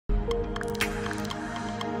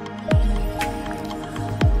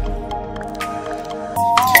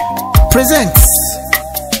presents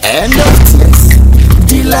End of Tears.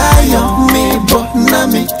 The lion me but na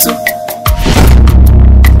me too.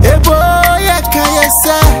 Ebo ya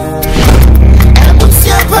kayesa.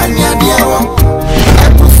 Ebusia panya diawo.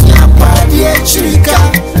 Ebusia padia chika.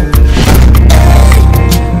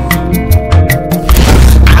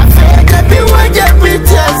 Afeka biwaje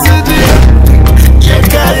pitiazidi.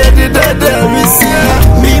 Yekaya di dada misia.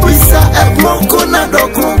 Mibisa ebloko na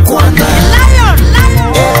doko kwana. Lion.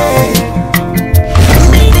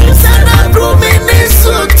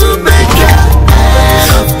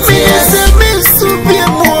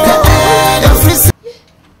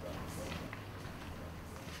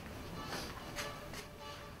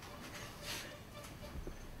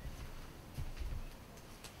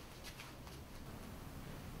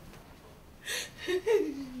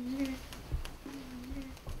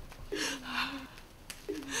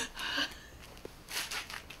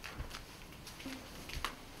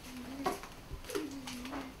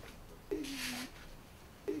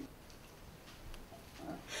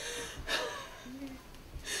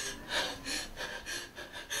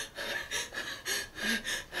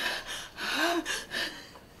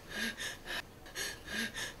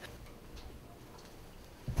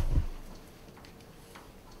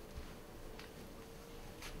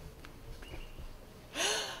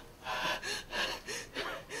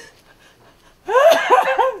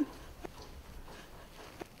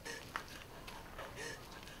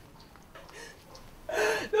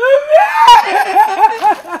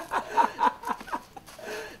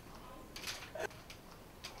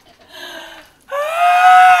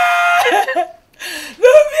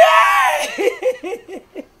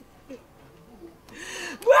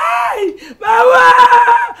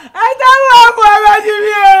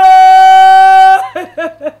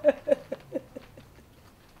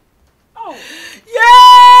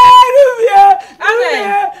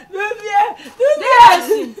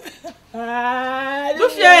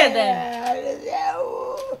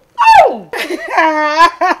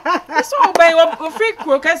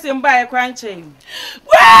 Crunching.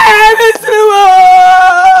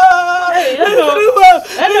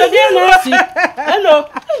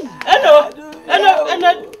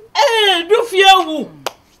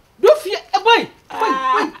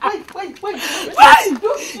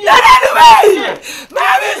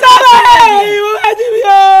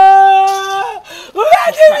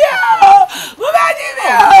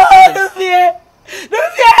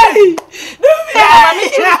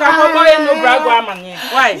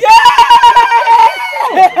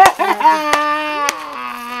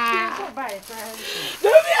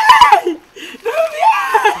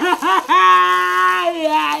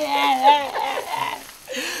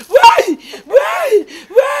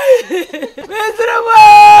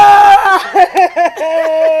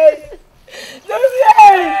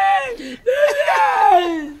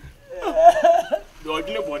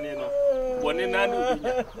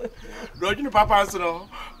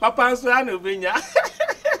 Papa so anu benya.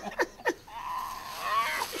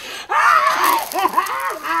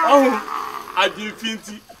 Oh, adi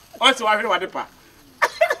finti. O se wa hwe wade pa.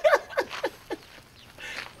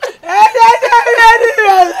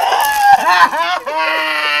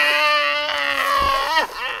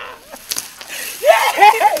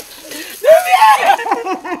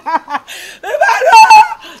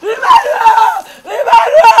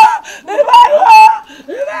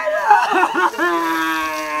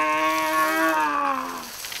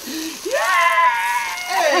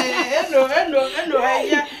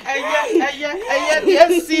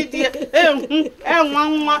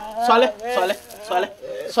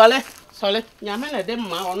 Sole, nyamene de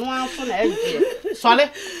ma onu anso na eje. Sole,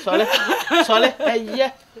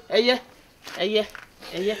 eye.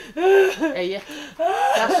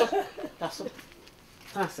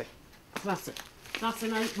 That's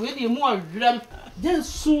na we di mu awram.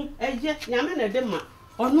 Jesu eye nyamene de ma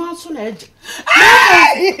onu anso na eje.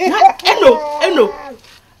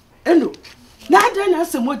 Eno. Na de na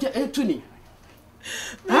semoje etuni.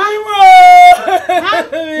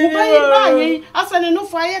 Ubayi asane no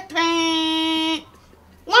fire tan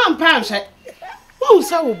wan panhwe won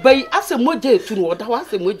sa ubayi asemoje etunu oda wa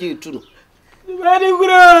asemoje etunu bari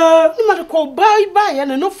gura ni ma ko bayi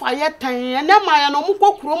na no fire tan na ma ya no mo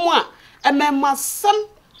kokuro mu a ememasam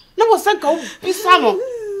na wo sanka obisa no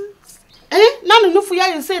na no fu ya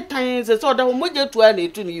ye se tan se oda wo moje etu a na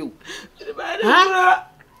etunu yu bari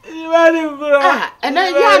gura and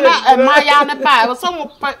then ya na ya na ba so mo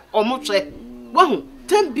pa omotwe wo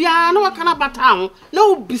Tembia no wakana bata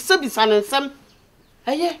no bisa nsem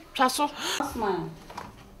eye twaso man.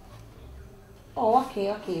 Oh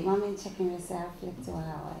okay mommy checking yourself reflect to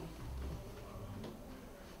how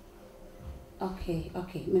Okay.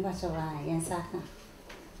 Me bacha wa yensaka.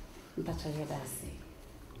 Me bacha yedasi.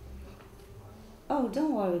 Oh,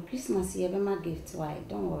 don't worry. Christmas you have my gift. Why?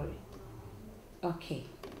 Don't worry. Okay.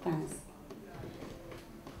 Thanks.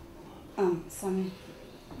 Sammy.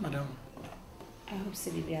 Madam. I hope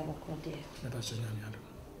so be able to there. Me bacha nyame.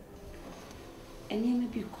 And you may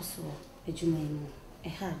be koso ejumenu e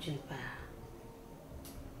ha dwepa.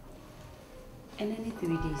 And any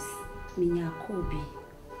 3 days, Agyakoo bi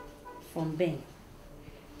from Ben.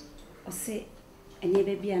 O say any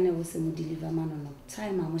baby and I was mu deliver man no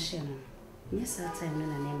time am share no. Yes, that time no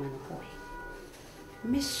na name no boy.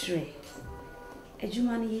 Mishre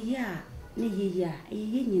ejuma no ye ya na ye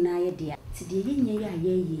nyina ye dia. Ti de ye nya ya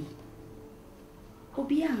ye.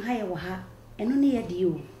 Obi an ha ye wo ha eno ne ye de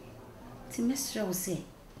o. Ti mesre wo se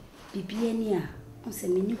bibia ni a on se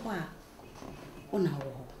meni ho a ona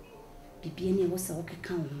wo bibia ni wo se wo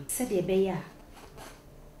keka wo se de be ya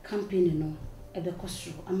campaign no ebe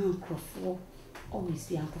kosro ama nkrofo always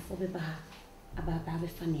be nkrofo be ba aba be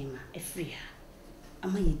fa nema efri ha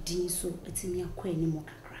ama ye din so etimi akwa ani mo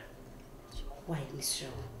kakra why mesre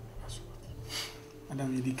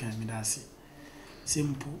Madam Edika mi dasi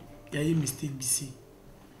simple ya ye mistake bisi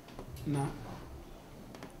na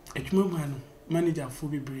Ekuma manu manager for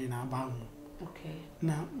bebre na aba ho. Okay.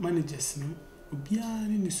 Na managers no obia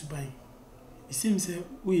ni suban. It seems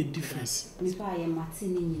we difference. Me ba ye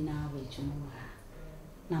matini nyina wa ejuma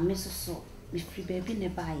na me so me free baby ne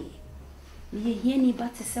ba ye. Me ye hia ni ba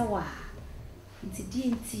te se wa. Nti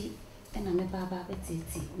die nti na me ba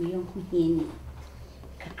beteti me yonku hia ni.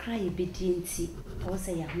 Kakra ye be die nti o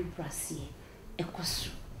se ya hu brase ekoso.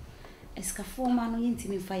 Eska forma no yenti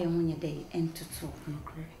me fa ye ho nye dey entoto.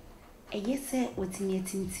 Okay. Eyese wotimi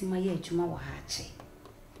atintima ye adwuma wa ha che.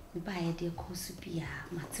 Me ba ye de kosu bia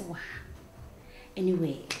mate wa.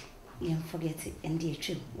 Anyway, you forget it and the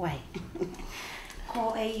trip. Why?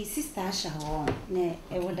 Call a sister Asha ne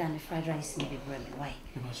e would done fried rice in the bread. Why?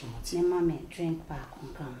 Ne mommy drink back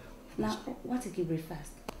on come. Now what to give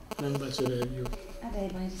breakfast? Number to you. Are they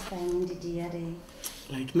by this time did the other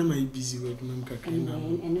like na my busy work man ka kana.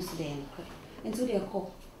 And no today and to the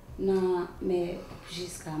call. Na me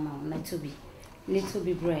just come on na to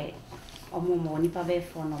be bread or more nipa be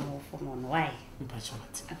for no more for more why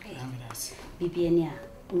okay bibi eni a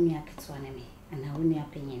unu aketo na me ana unu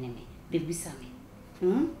apenye na me bebi same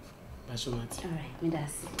Bashomati all right me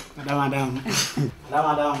that's madam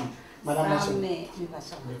Bashomati me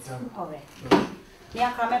Bashomati all right me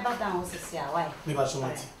aka me ba down so sia why me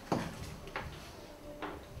Bashomati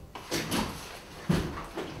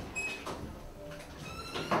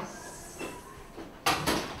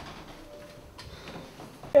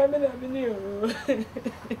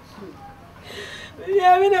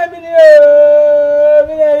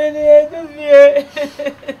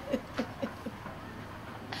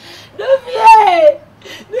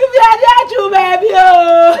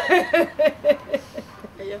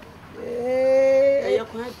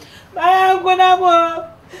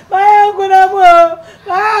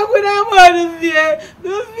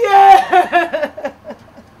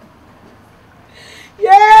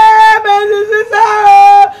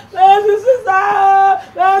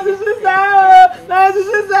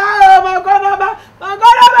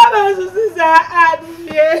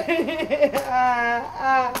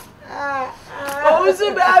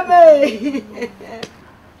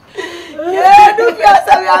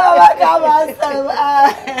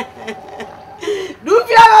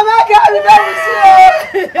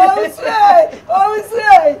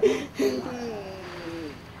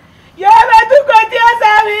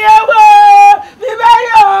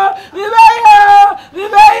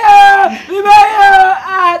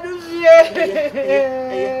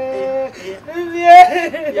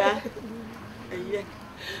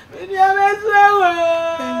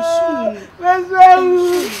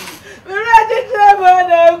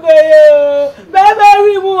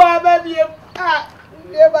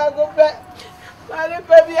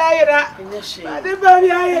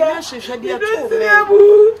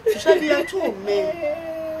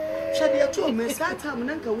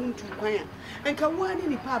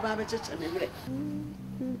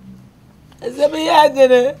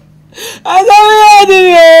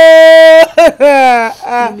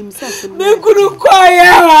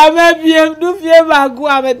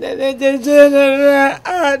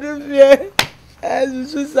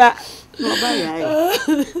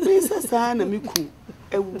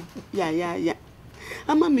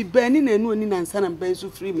Ama mi bani na enu oni na nsa na ban so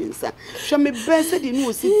free me nsa. Hwa me ban se de no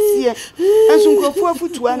ositie. Enso nkrofo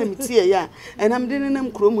afutu a na metie ya. Enam de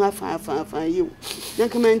nenam krom afa yew.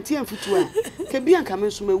 Yanka mantie afutu a. Ka bi anka me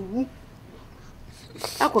so mawu.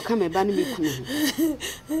 Akwa kama ba ni mekunu.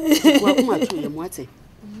 Wa kuma to ye moate.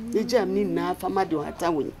 Ye jam ni na fama de wata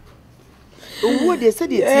woni. Owo de se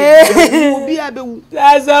de ti obi abewu.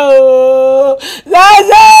 Zaza o.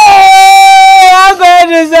 Zaza. I'm going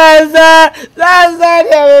to Zaza. Zaza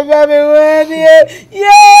de baby when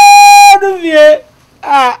yeah, do me.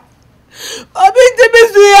 Ah. Obi ti bi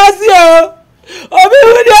su yasi o. Obi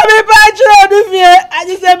wu di obi pa chiro do me.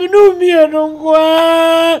 Aji se mi nu mi no kwa.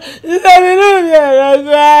 Se mi nu mi no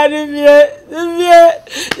kwa do me.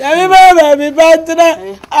 Ya mi ba mi pa tina.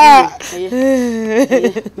 Ah.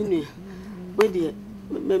 Ni. Wedi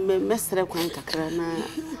mesre kwan kakra na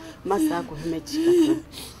masa ko hemechi kakra.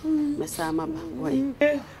 Mesa ma ba wai.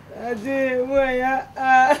 Ade moya.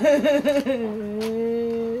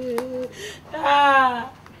 Ah.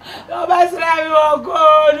 No basra mi woko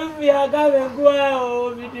nu fi aga me kwa o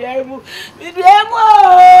bidiemu mi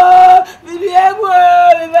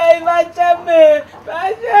ba chame me.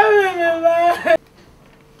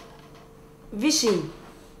 Vision.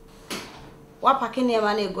 Wa pakene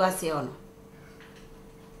ma na egu ase ono.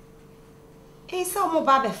 Esa mo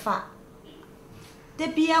ba be fa. De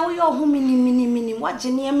bia wo yo hu mini wa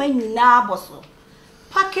gene ema nyina aboso.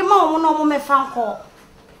 Pake ma wo no mo me fa nko.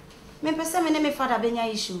 Me pese me ne me fada benya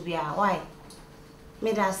issue bia. Why?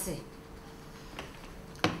 Me da say.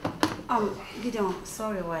 Gideon,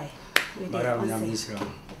 sorry why? Madam Nyamisha.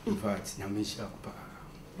 In fact, Nyamisha pa.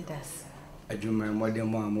 Me da say. Adwuma modern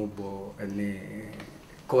mo amobo ene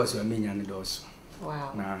course we menya ne dos.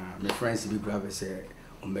 Wow. Na my friends be grab say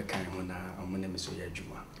ombekan ho na omne me so ya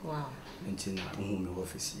adwuma. Wow. Nti na hu me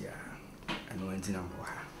office ya. Ano nti na mo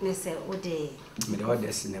ha. Me say ode. Me the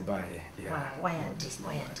orders ne ba he. Wow, why are this?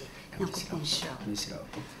 Na Confion. Misha.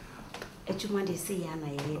 Adwuma de say ya na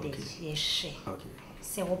ye de ye hwe. Okay.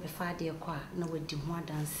 Say wo be fa de kwa na wadi ho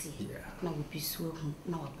adanse. Yeah. Na wo bi so hu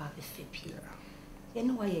na wo ba be fa bi. Yeah. Ye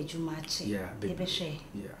no wa ye adwuma ache. Yeah, ye be hwe.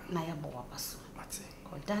 Yeah. Na ya bo wa paso. Mate.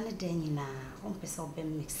 Ko dane de nyina, on pesa obe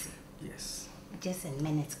mix. Yes. Just a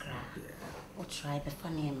minute cra. Yeah. O try be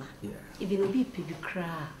funny ma. Yeah. Even obi pebi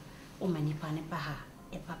cra. O mani pa ne ba ha.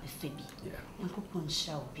 E pa be fa bi. Yeah. Yankopon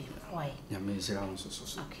sha obi. Why? Nyamisha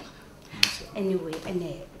so. Okay. Anyway,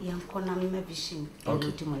 ene yankona me vision. Okay.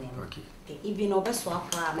 Okay. Even obeso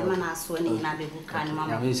akra me na so ne na be buka ne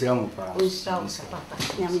mama. Nyamisha mo pa. O sha o papa.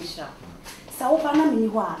 Nyamisha. Sa o pa na mini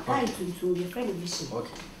ho a guy tuntum be friend vision.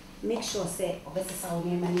 Okay. Make sure say obeso sa o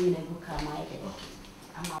me mani na buka ma ide.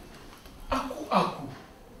 Aku.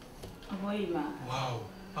 Boy ma. Wow.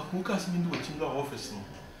 Aku ka se mi ndo chimla office no.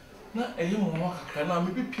 Na eye mo mo kakra na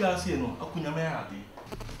me bi pia se no aku nyama ya ade.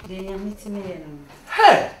 De nyamiti me no.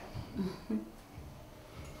 Hey.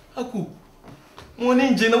 Aku. Mo ni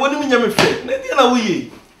nje na woni mi nyame fe. Na dia na wo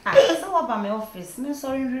ye. Ah, so wa ba me office. Me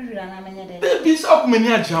sorry riri na menya de. Baby so aku me ni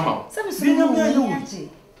ajama. Se me so nyame ya wo.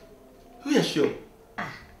 Who you sure?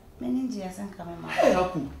 Ah, me ni nje asan ka me ma. Hey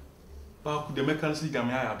aku. Ba aku de mekansi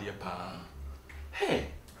nyame ya ade pa. Hey.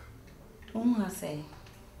 Say.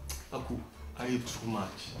 Aku, I eat too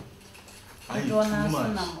much. I eat Don't too ask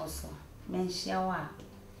much. na moso. Menshawa.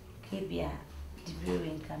 Kebia di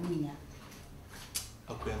brewing kaminya.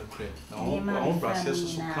 Aku en the crate. Now on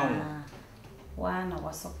brasses so count. One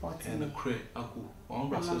was supporting. En the crate. Aku on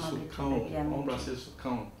brasses so count. On brasses so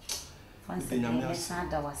count. Fancy me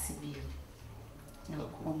sada wasibi. Na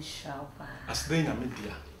konshapa. As they na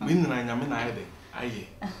media. We na nyame na ide. Aye.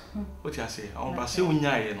 What you say? On brasses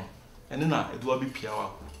unya ye no. Ene na edu abi pia wa.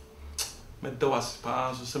 Me da was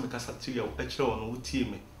pa so se me kasa ti ya e kire wono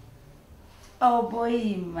wutie me. Oh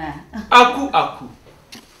boy ma. Aku.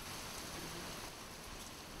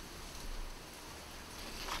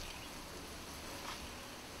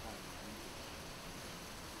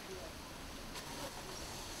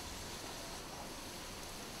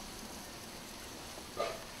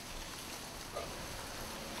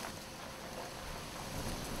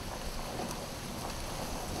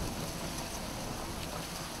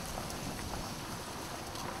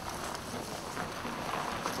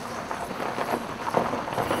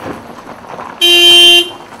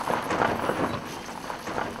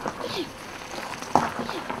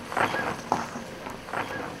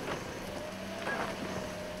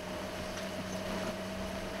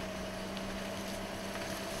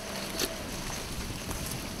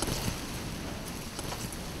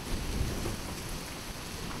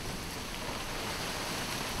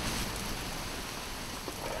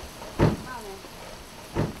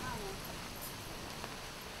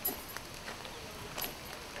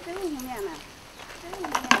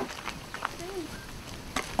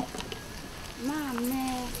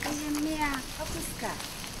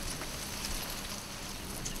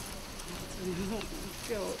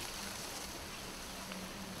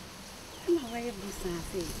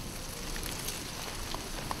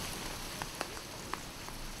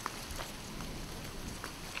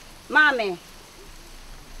 Mommy.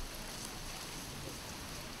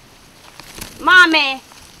 Mommy.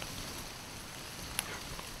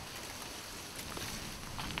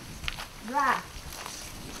 Bra.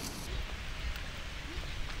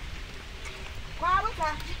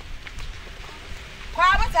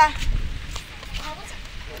 Kwabata.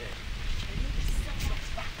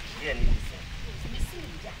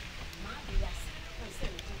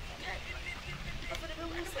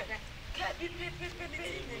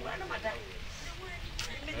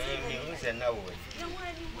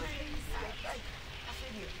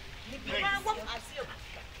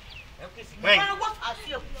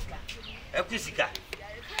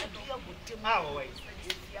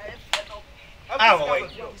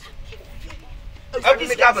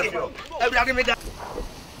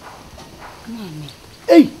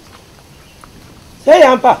 Hey, say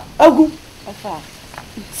Ampa, Agu,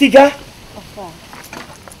 Siga,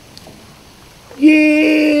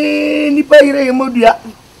 ye ni paire modia.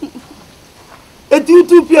 Et tu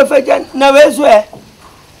peux faire na wezwe.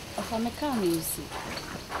 Afa me come you see.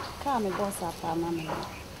 Come boss apa mama.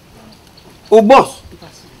 O boss.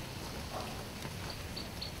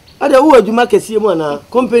 Ada wo adwuma kese mu ana,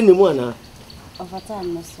 company mu ana. Afa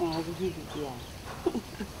time no so I give you here.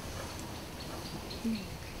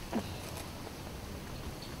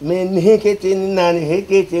 Men heketin nan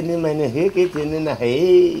heketin man heketin na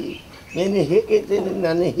he. Men heketin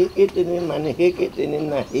nan heketin man heketin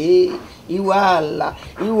na he. Iwala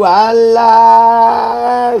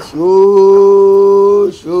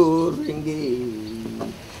shoringi.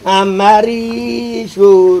 Amari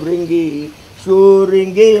shoringi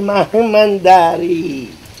mahmandari.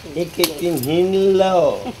 Heketin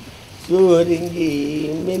hinlo. Shoringi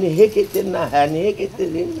men heketin na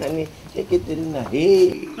heketin na heketin na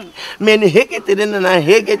he. Men heketin na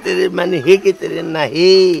heketin man heketin na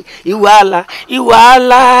he. Iwala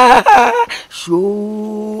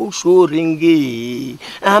shoringi.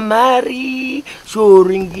 Amari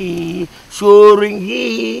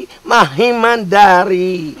shoringi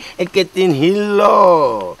mahimandari. Heketin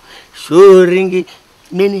hillo. Shoringi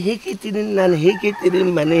men heketin na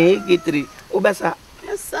heketin man heketin. Obasa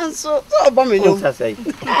Sanso, oba me no. Sasai.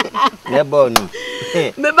 Ne bonu.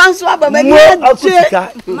 Me banso aba me Mo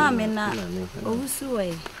akusika. Mama na ohusu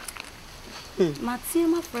we. Matie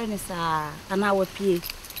my friend is ana wa pie.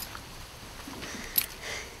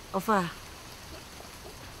 Ofa.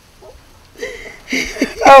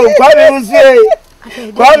 Oh,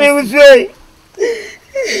 kwame uswe.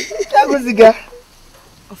 Akusika.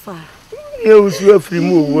 Ofa. Ye usu afiri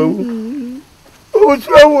mu owu.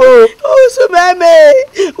 Usu meme.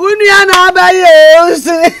 Unu ya na abaye usu.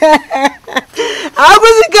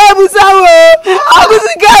 Agusika busawo.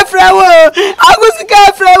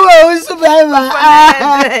 Agusika frewo usu meme.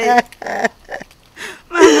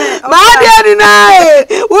 Ma dia na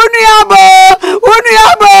unu ya bo.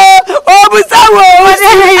 Obusawo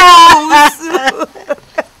usu.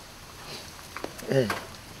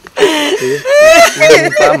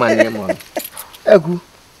 Egu.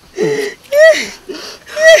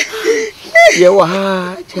 Ye wa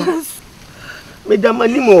ha just. Me da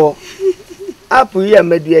manimo. Apu ya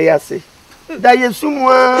medua yase. Da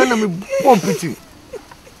yesumwa na me pompiti.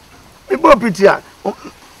 Me pompiti a. O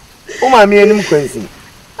ma me anim kwansi.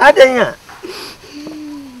 Adanya.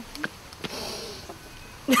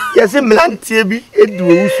 Yase mlantie bi edu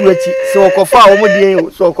owusu achi. Se okofa a wo de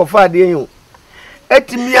en, se okofa de en.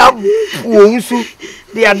 Etimi abu owusu.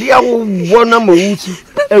 De ade awo wona ma owusu.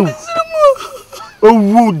 Ewu.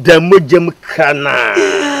 Owu da mojem kana.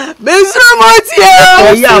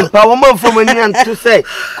 Besromotia. Yampa wo man fo mani anto say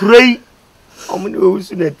kurei. Omni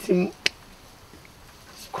owusu na tim.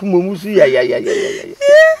 Kumomusu ya.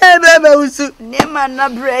 Bebe usu. Nema na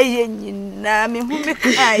braye nyina me hu me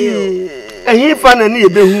kayo. Ehi fa na ni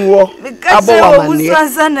ebehu wo. Abo wa mane. Usu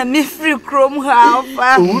asa na me free chrome ha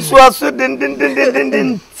ofa. Usu aso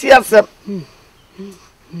den tiasem.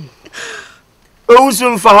 Usu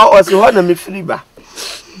mfa ha osi ho na me free ba.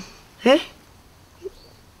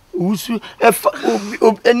 Usu efa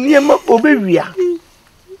eniema obewia.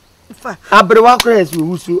 Fa. Abrewa kwes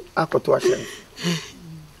usu akoto ahye.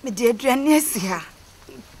 Me de aduane asia.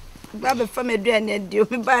 Ba be fa me aduane adi o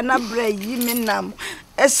me ba na bra yi me nam.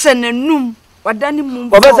 Ehye nanum wadane mum.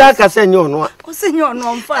 Obeza aka se nye ono a. O se nye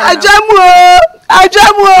ono mfa.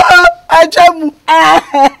 Ajamu.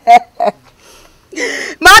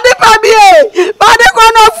 Made pabie. Made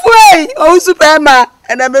kono fue. O superma.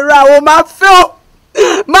 And me ra o ma feel.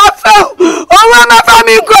 Mafo, owo me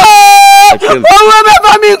famiko. Owo me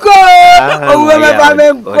famiko. Owo me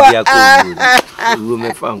famiko. Owo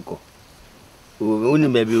me famiko. Uni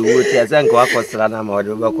maybe wo ti asanko akosra na ma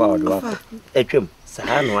odo bakwa odo. Etwem,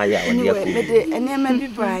 saa no aya Ogyakoo. Me de ene ma bi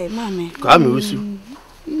brai mame. Ka me usu.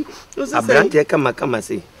 Abrante kama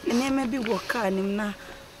sei. Ene ma bi wo ka nim na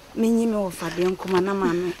menyi me wo fade nkoma na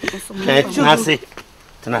mame.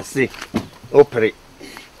 Tenase. Opre.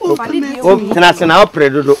 Tenase na opre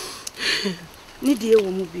dodo. Ni die wo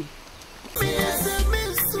mu bi.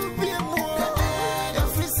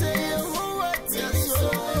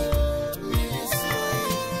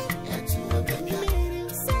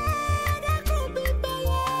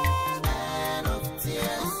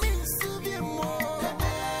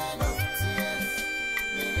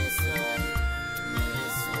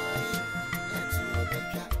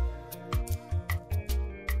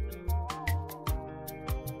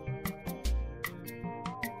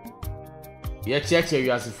 Check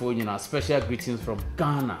you as a phone, you know, special greetings from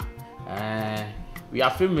Ghana. We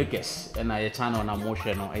are filmmakers and our channel on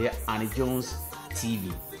emotional Annie Jones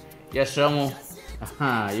TV. Yes, Ramo.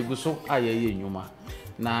 You go so yuma.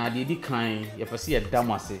 Na the kind you see a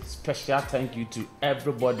damase. Special thank you to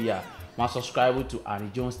everybody who subscribe to Annie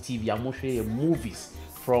Jones TV. I'm share movies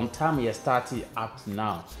from time you started up to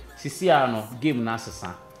now. Sisi no game na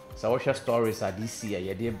sesa. So watch stories are this year.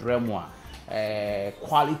 You dey bremwa.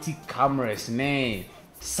 Quality cameras ne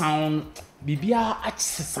sound bibia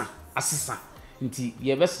asesa nti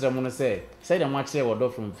ye besere mo no say dem wa kire wodo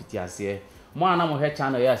from fitiase mo ana mo he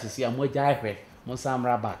channel ya asisi mo gya hwe mo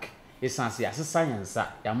samra back esanse asesa nyansa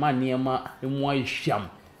ya ma niema emu ahwam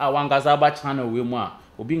a wangaza ba channel we mu a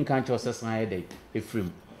obi nkan che osesa ye dey efrim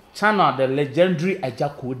channel the legendary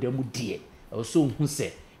Agyakoo dem die so hu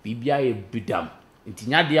se bibia ye bidam nti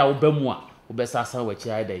nyade a wo ba mu a wo besasa wa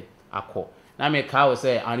kire dey akọ na me ka wo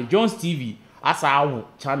say Annie Jones TV asa awu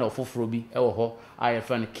channel foforo bi e wo ho I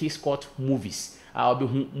friend Kiscott movies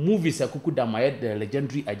be movies akuku da my the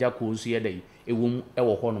legendary Agyakoo so ye dey e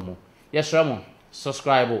wo ho no mo yes ramo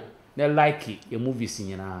subscribe na like your movies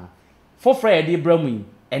nyina foforo ye dey bramu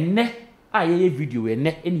enne a ye video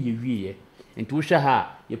enne ene ye wie nti wo hwe ha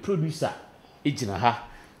ye producer ejina ha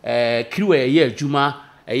crew ye adwuma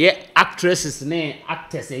eye actresses ne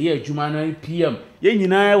actors eye adwuma na PM ye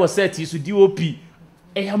nyina wo set so DOP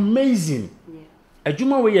amazing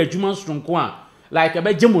adwuma we ye adwuma stronko a like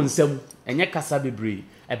abeje mo nsam enye kasa bebre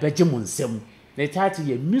abeje mo nsam the title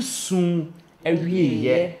ye misun awie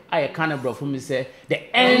ye I can bro for me say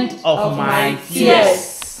the end of my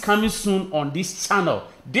tears coming soon on this channel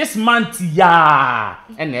this month ya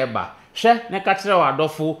eneba hwe na ka kire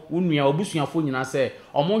wadofo unua obusuafo nyina say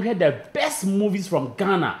omo hwe the best movies from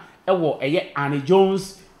Ghana ewo eye Annie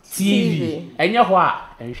Jones TV enye ho a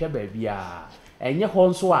enhwe ba bia enye ho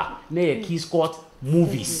nso a na ye Kiscott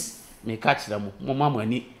movies me ka kire mo mama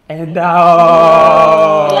ani and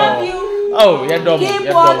love you oh yeah dom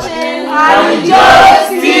keep watching Annie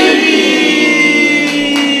Jones TV.